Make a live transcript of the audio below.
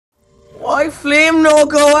Why flame no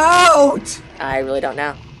go out? I really don't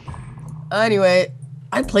know. Anyway,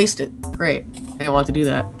 I placed it. Great. I didn't want to do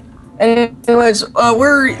that. Anyways,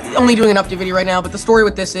 we're only doing an update video right now, but the story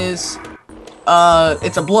with this is,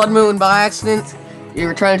 it's a blood moon by accident. You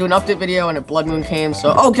were trying to do an update video and a blood moon came,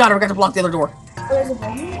 so... Oh god, I forgot to block the other door.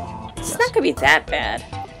 It's not gonna be that bad.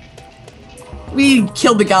 We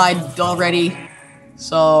killed the guy already,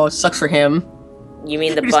 so sucks for him. You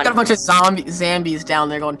mean the We just got a bunch of zombies down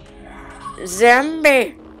there going...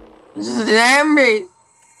 Zombie! Zombie!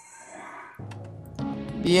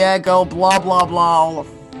 Yeah, go blah blah blah all the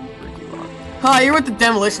freaking wrong. Hi, you're with the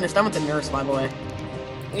demolitionist, I'm with the nurse, by the way.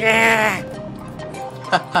 Yeah!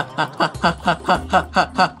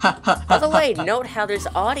 By the way, note how there's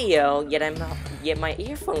audio, yet my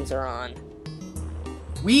earphones are on.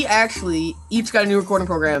 We actually each got a new recording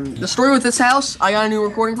program. The story with this house, I got a new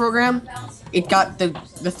recording program. It got the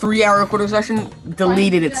 3-hour recording session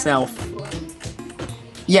deleted itself.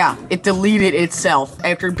 Yeah, it deleted itself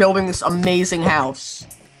after building this amazing house.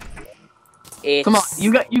 Come on,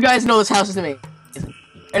 you guys know this house is amazing,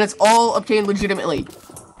 and it's all obtained legitimately.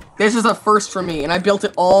 This is a first for me, and I built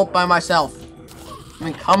it all by myself. I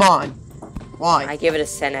mean, come on. Why? I give it a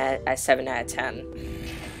 7 out of 10.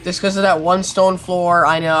 Just because of that one stone floor,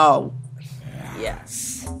 I know.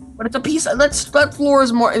 Yes. But it's a piece. That floor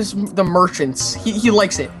is the merchant's. He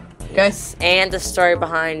likes it. Okay. And the story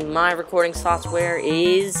behind my recording software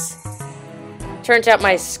is. Turns out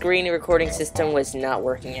my screen recording system was not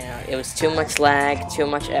working out. It was too much lag, too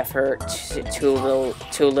much effort, too little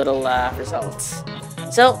results.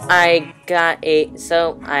 So I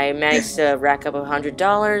managed to rack up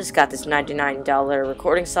 $100, got this $99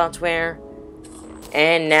 recording software,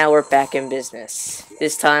 and now we're back in business.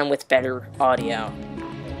 This time with better audio.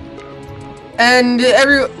 And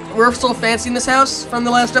we're still fancying this house from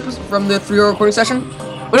the last episode, from the 3-hour recording session.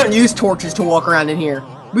 We don't use torches to walk around in here.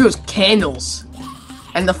 We use candles.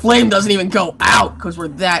 And the flame doesn't even go out, because we're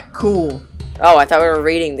that cool. Oh, I thought we were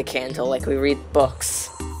reading the candle like we read books.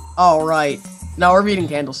 Oh, right. No, we're reading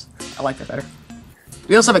candles. I like that better.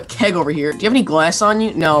 We also have a keg over here. Do you have any glass on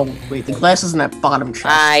you? No, wait, the glass is in that bottom chest.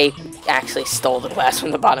 I actually stole the glass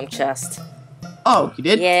from the bottom chest. Oh, you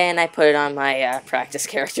did? Yeah, and I put it on my practice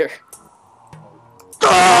character.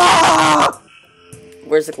 Ah!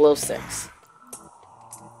 Where's the glow sticks?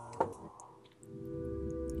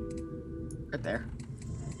 Right there.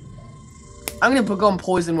 I'm gonna go and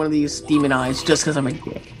poison one of these demon eyes just because I'm a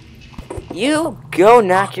dick. You go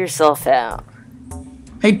knock yourself out.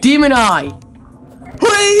 Hey, demon eye!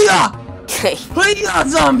 Hey,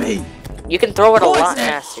 zombie! You can throw it a lot Poison.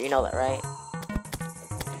 faster, you know that, right?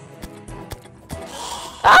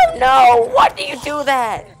 Oh no! Why do you do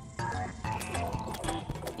that?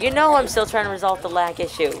 You know I'm still trying to resolve the lag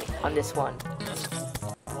issue on this one.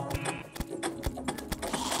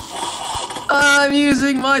 I'm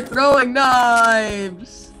using my throwing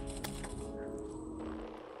knives!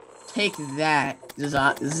 Take that,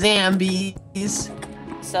 zombies.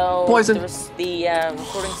 So, Poison. the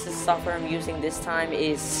recording software I'm using this time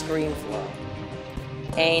is ScreenFlow.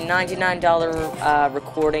 A $99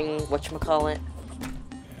 recording, whatchamacallit.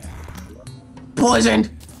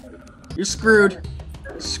 Poisoned! You're screwed.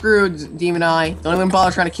 You're screwed, demon eye. Don't even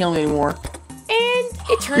bother trying to kill me anymore. And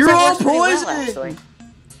it turns You're out all works pretty well, poisoned! actually.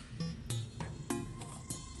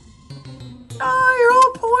 Ah, you're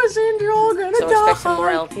all poisoned. You're all gonna So die. expect some more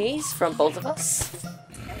LPs from both of us.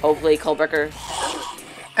 Hopefully, Coldbreaker.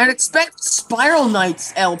 And expect Spiral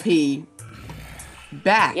Knights LP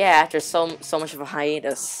back. Yeah, after so much of a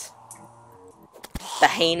hiatus. The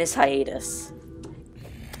heinous hiatus.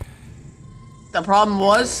 The problem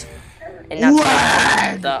was, And not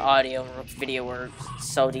lag! the audio and video were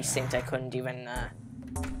so distinct I couldn't even,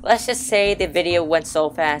 let's just say the video went so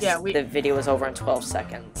fast, the video was over in 12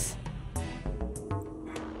 seconds.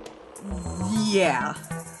 Yeah.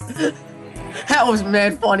 That was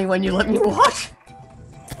mad funny when you let me watch.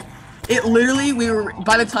 It literally,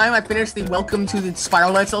 by the time I finished the Welcome to the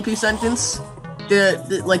Spiral Knights LP sentence,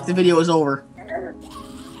 the video was over.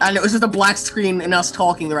 And it was just a black screen and us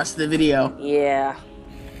talking the rest of the video. Yeah.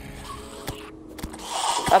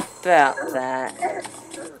 About that.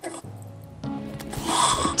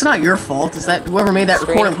 It's not your fault, it's that whoever made that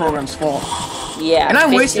recording program's fault. Yeah, and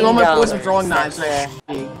I'm wasting all my poison $15. throwing knives.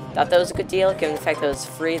 Thought that was a good deal, given the fact that it was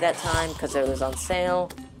free that time, because it was on sale.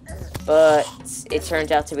 But it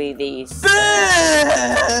turned out to be these.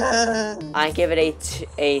 I give it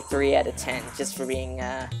a 3 out of 10, just for being,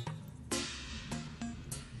 I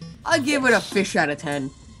give it a fish out of 10.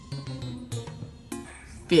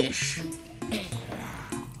 Fish.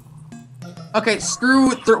 Okay,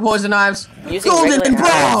 screw poison knives. Using Golden regular bro!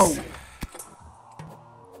 arrows.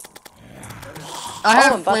 I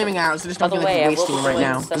have and by flaming arrows. I just don't the feel way, like I will wasting be them right doing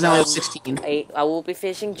now some, because I only have 16. I will be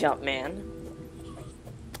finishing Jumpman.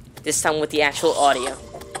 This time with the actual audio.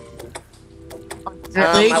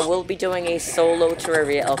 I will be doing a solo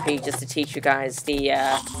Terraria LP just to teach you guys the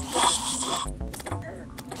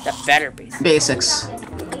better basics.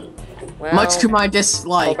 Well, much to my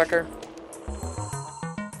dislike.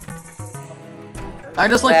 I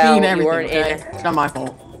just like being everything. Okay? It's not my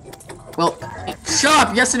fault. Well, shut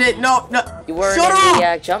up! Yes, it is. No. You weren't shut in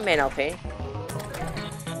up! the Jumpman LP.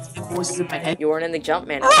 Voices in my head. You weren't in the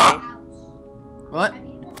Jumpman LP. What?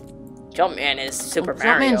 Jumpman is Super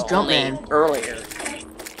Mario. Jumpman's Jumpman. Earlier.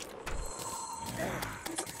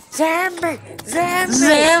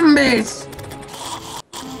 Zombies!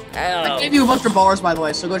 Oh. I gave you a bunch of bars, by the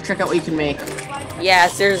way, so go check out what you can make.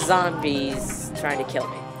 Yes, there's zombies trying to kill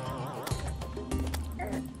me.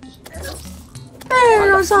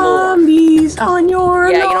 There are zombies on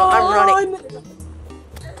your lawn. Yeah, you know, I'm running.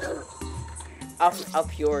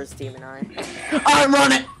 Up yours, Demon Eye. I'm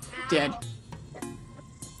running! Dead.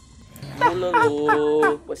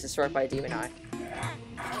 Was destroyed by Demon Eye.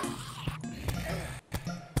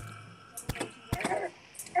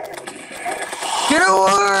 Get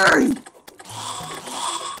away!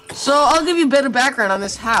 So, I'll give you a bit of background on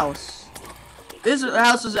this house. This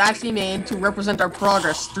house was actually made to represent our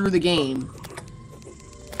progress through the game.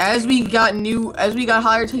 As we got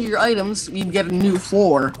higher tier items, we'd get a new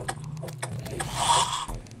floor.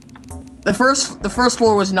 The first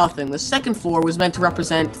floor was nothing. The second floor was meant to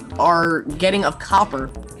represent our getting of copper.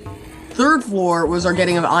 Third floor was our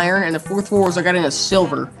getting of iron, and the fourth floor was our getting of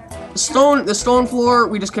silver. The stone floor,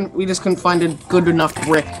 we just couldn't find a good enough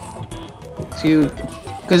brick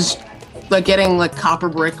because like getting like copper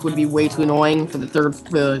brick would be way too annoying for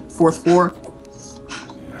the fourth floor.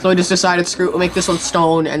 So I just decided, screw it, we'll make this one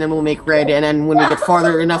stone, and then we'll make red, and then when we get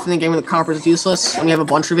farther enough in the game when the copper is useless, and we have a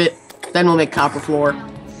bunch of it, then we'll make copper floor.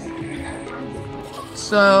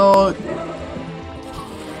 So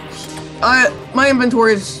my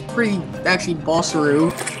inventory is pretty actually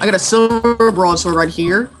bossaroo. I got a silver broadsword right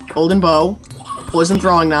here, golden bow, poison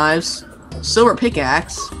throwing knives, silver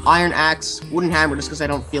pickaxe, iron axe, wooden hammer just because I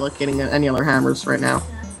don't feel like getting any other hammers right now.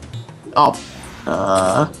 Oh,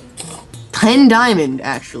 10 diamond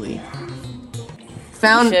actually.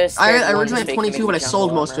 Found I originally had 22, but I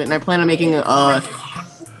sold most of it, and I plan on making I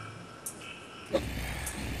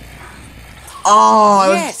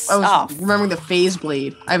was remembering the phase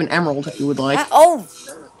blade. I have an emerald if you would like.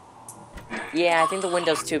 Yeah, I think the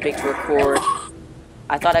window's too big to record.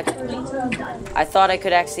 I thought I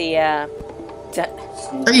could actually I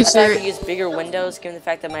could use bigger windows given the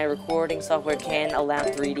fact that my recording software can allow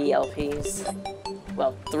 3D LPs.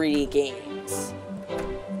 Well, 3D games.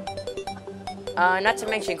 Not to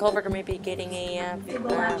mention Coldbreaker may be getting a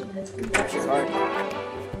capture card.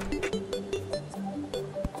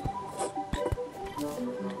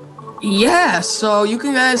 Yeah, so you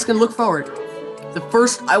guys can look forward.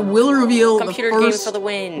 I will reveal Computer the first for the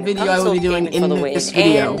win. video I will be doing in this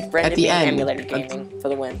video at the end. Emulator gaming for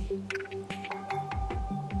the win.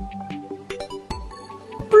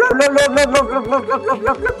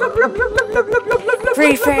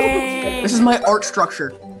 Free fame! This is my art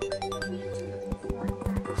structure.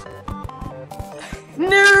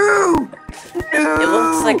 No! It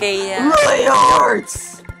looks like a my art!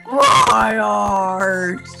 My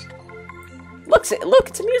art! Look,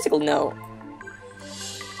 it's a musical note.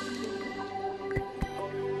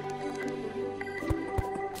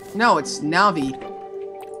 No, it's Navi.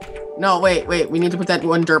 No, wait, we need to put that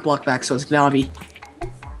one dirt block back so it's Navi.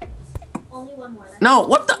 Only one more. No,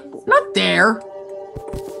 what the? Not there.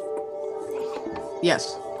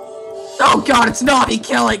 Yes. Oh god, it's Navi!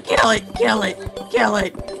 Kill it! Kill it! Kill it! Kill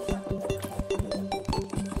it!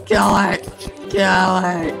 Kill it! Kill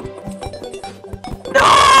it!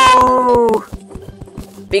 No!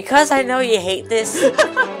 Because I know you hate this.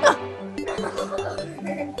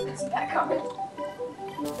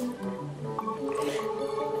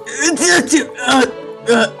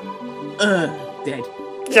 Dead.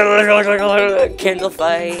 Candle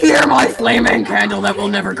fight. Hear my flaming candle that will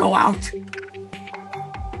never go out.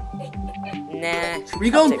 Nah. Should we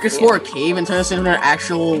go explore a cave and turn this into an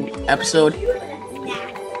actual episode?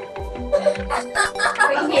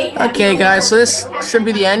 Okay, guys, so this should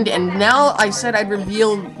be the end, and now I said I'd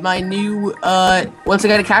reveal my new, once I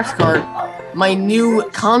got a capture card, my new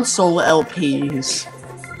console LPs.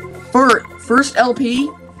 First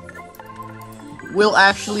LP will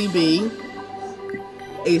actually be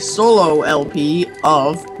a solo LP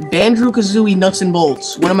of Banjo-Kazooie Nuts and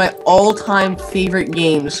Bolts, one of my all-time favorite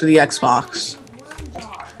games for the Xbox.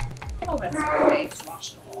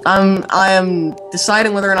 I am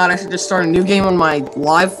deciding whether or not I should just start a new game on my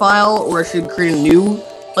live file, or I should create a new,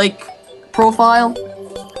 like, profile,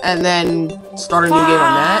 and then start a new game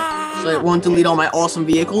on that, so it won't delete all my awesome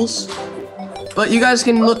vehicles. But you guys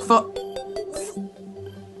can look for...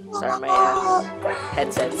 Sorry, my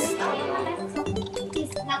headsets.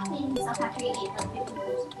 He's not cleaning himself after he ate them.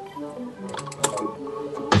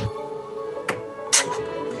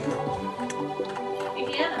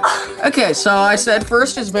 Okay, so I said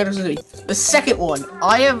first is Banner City. The second one,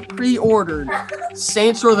 I have pre-ordered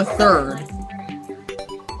Saints Row the Third.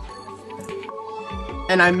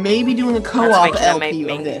 And I may be doing a co-op LP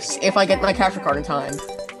of this, if I get my capture card in time.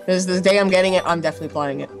 Because the day I'm getting it, I'm definitely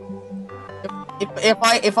playing it.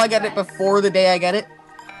 If I get it before the day I get it,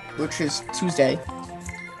 which is Tuesday,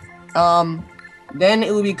 then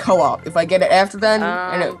it will be co-op. If I get it after then,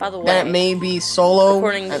 then it may be solo,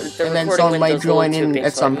 and then someone might join in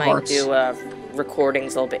at some parts. I might do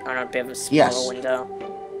recordings a little bit on a bit of a smaller window.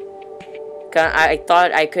 I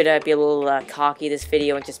thought I could be a little cocky this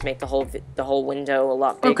video and just make the whole window a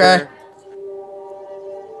lot bigger. Okay.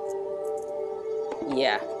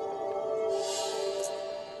 Yeah.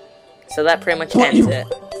 So that pretty much ends it.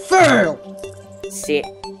 Fail! See.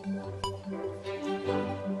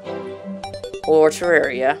 Or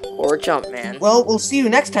Terraria, or Jumpman. Well, we'll see you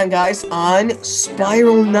next time, guys, on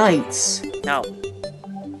Spiral Nights. No.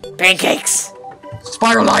 Pancakes!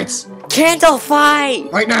 Spiral Nights! Candle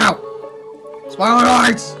fight! Right now! Spiral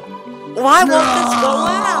Nights! Why won't this go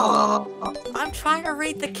out? I'm trying to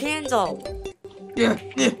read the candle. Do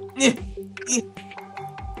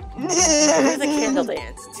the candle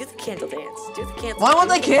dance. Do the candle dance. Do the candle. Why won't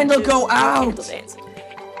the candle go out? Candle dance.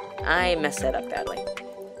 I messed that up badly.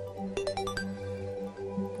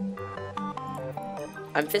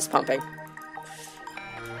 I'm fist pumping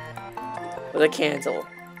with a candle.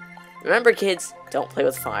 Remember, kids, don't play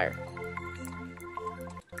with fire.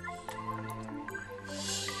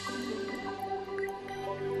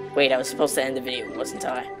 Wait, I was supposed to end the video, wasn't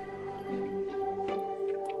I?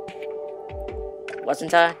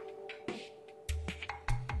 Wasn't I?